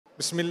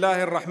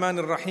Bismillahir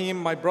Rahmanir Rahim.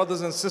 My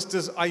brothers and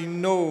sisters, I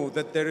know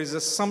that there is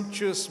a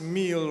sumptuous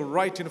meal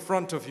right in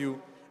front of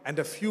you and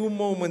a few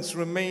moments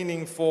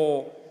remaining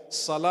for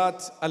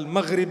Salat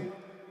al-Maghrib,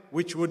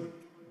 which would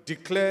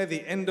declare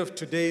the end of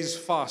today's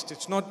fast.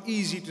 It's not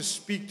easy to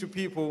speak to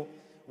people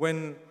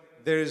when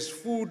there is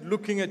food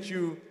looking at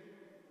you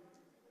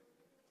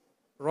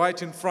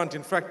right in front.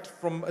 In fact,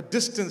 from a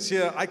distance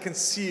here, I can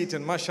see it,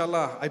 and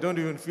mashallah, I don't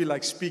even feel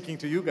like speaking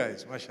to you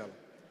guys, mashallah.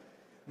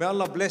 May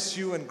Allah bless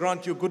you and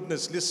grant you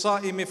goodness.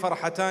 لِلصَّائِمِ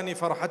فَرْحَتَانِ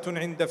فَرْحَةٌ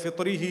عِنْدَ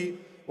فِطْرِهِ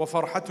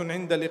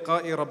وَفَرْحَةٌ عِنْدَ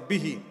لِقَاءِ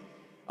رَبِّهِ.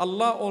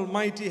 Allah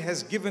Almighty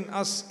has given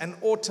us an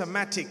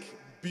automatic,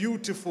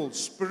 beautiful,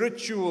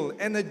 spiritual,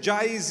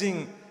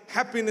 energizing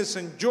happiness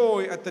and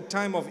joy at the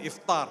time of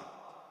iftar.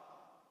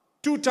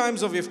 2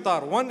 times of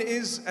iftar. One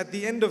is at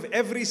the end of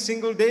every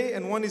single day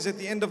and one is at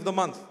the end of the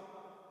month.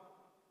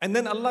 And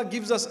then Allah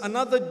gives us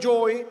another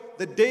joy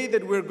the day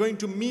that we're going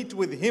to meet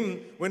with Him,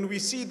 when we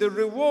see the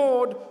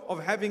reward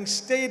of having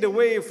stayed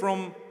away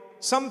from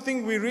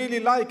something we really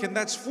like, and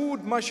that's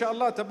food.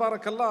 MashaAllah,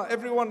 tabarakallah.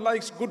 Everyone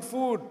likes good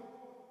food.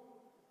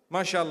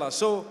 MashaAllah.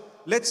 So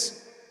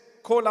let's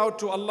call out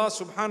to Allah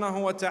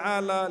subhanahu wa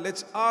ta'ala.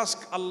 Let's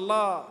ask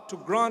Allah to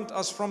grant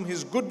us from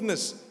His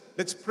goodness.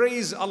 Let's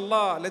praise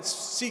Allah. Let's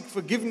seek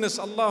forgiveness.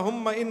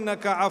 Allahumma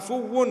innaka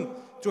afuwun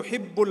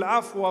tuhibbul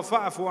afwa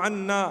fa'fu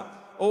anna.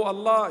 Oh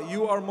Allah,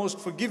 you are most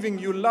forgiving,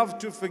 you love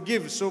to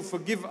forgive, so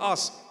forgive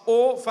us.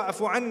 Or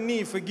fa'fu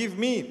anni, forgive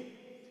me.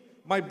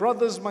 My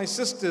brothers, my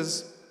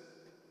sisters,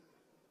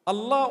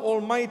 Allah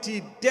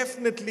Almighty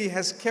definitely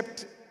has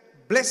kept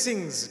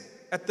blessings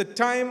at the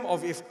time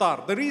of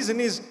iftar. The reason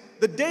is,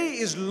 the day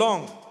is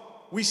long.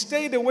 We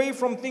stayed away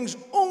from things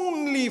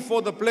only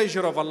for the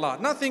pleasure of Allah,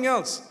 nothing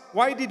else.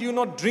 Why did you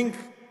not drink?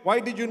 Why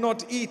did you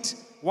not eat?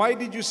 Why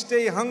did you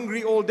stay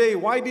hungry all day?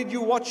 Why did you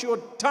watch your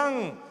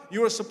tongue?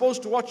 You were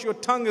supposed to watch your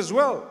tongue as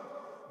well,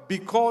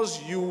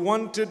 because you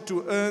wanted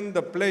to earn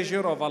the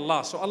pleasure of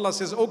Allah. So Allah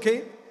says,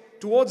 okay,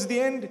 towards the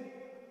end,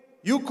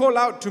 you call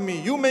out to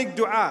me, you make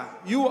dua,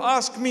 you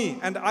ask me,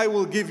 and I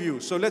will give you.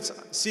 So let's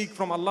seek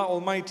from Allah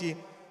Almighty.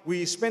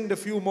 We spend a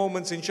few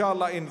moments,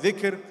 inshallah, in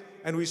dhikr,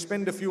 and we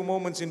spend a few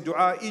moments in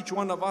dua. Each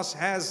one of us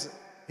has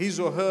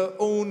his or her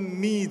own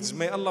needs.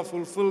 May Allah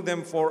fulfill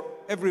them for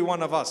every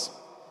one of us.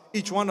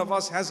 Each one of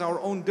us has our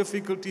own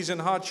difficulties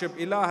and hardship.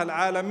 Ilah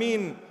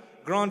al-alameen,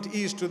 grant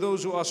ease to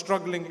those who are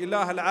struggling.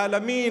 Ilah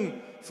al-alameen,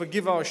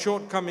 forgive our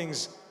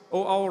shortcomings.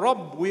 O our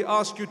Rabb, we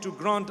ask you to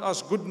grant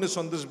us goodness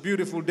on this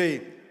beautiful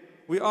day.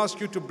 We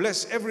ask you to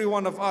bless every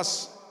one of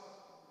us.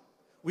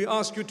 We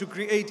ask you to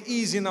create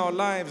ease in our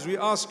lives. We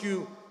ask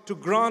you to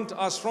grant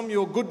us from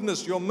your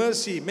goodness, your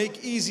mercy.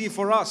 Make easy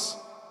for us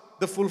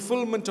the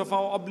fulfillment of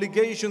our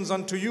obligations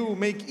unto you.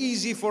 Make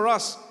easy for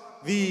us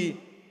the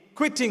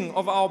quitting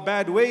of our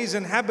bad ways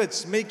and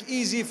habits. Make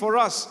easy for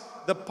us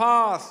the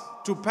path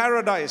to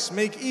paradise.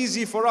 Make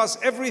easy for us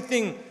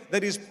everything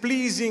that is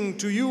pleasing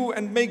to you,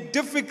 and make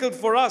difficult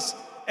for us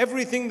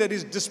everything that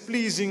is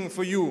displeasing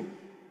for you.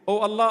 O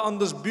Allah, on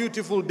this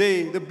beautiful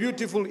day, the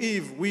beautiful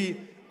eve, we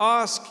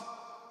ask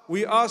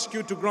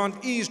you to grant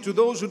ease to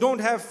those who don't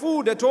have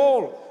food at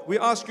all. We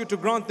ask you to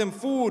grant them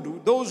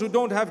food. Those who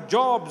don't have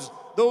jobs,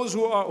 those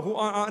who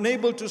are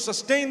unable to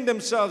sustain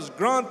themselves,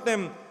 grant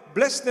them,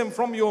 bless them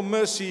from your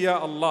mercy, Ya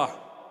Allah.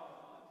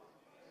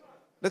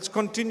 Let's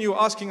continue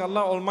asking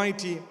Allah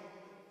Almighty.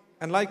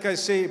 And like I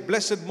say,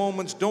 blessed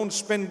moments, don't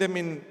spend them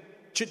in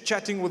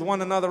chit-chatting with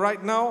one another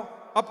right now.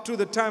 Up to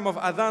the time of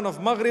adhan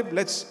of Maghrib,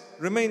 let's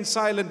remain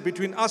silent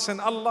between us and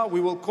Allah.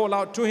 We will call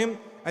out to Him,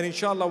 and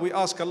inshallah we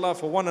ask Allah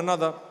for one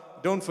another.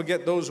 Don't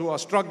forget those who are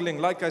struggling,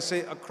 like I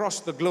say,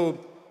 across the globe.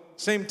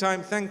 Same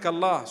time, thank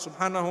Allah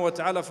subhanahu wa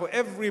ta'ala for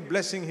every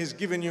blessing He's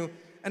given you,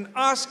 and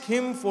ask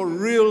Him for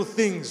real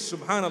things,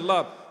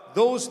 subhanallah.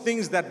 Those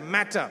things that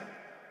matter.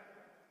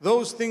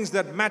 Those things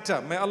that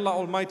matter. May Allah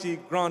Almighty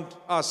grant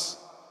us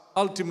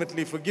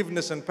ultimately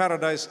forgiveness and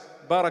paradise.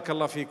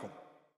 Barakallah feekum.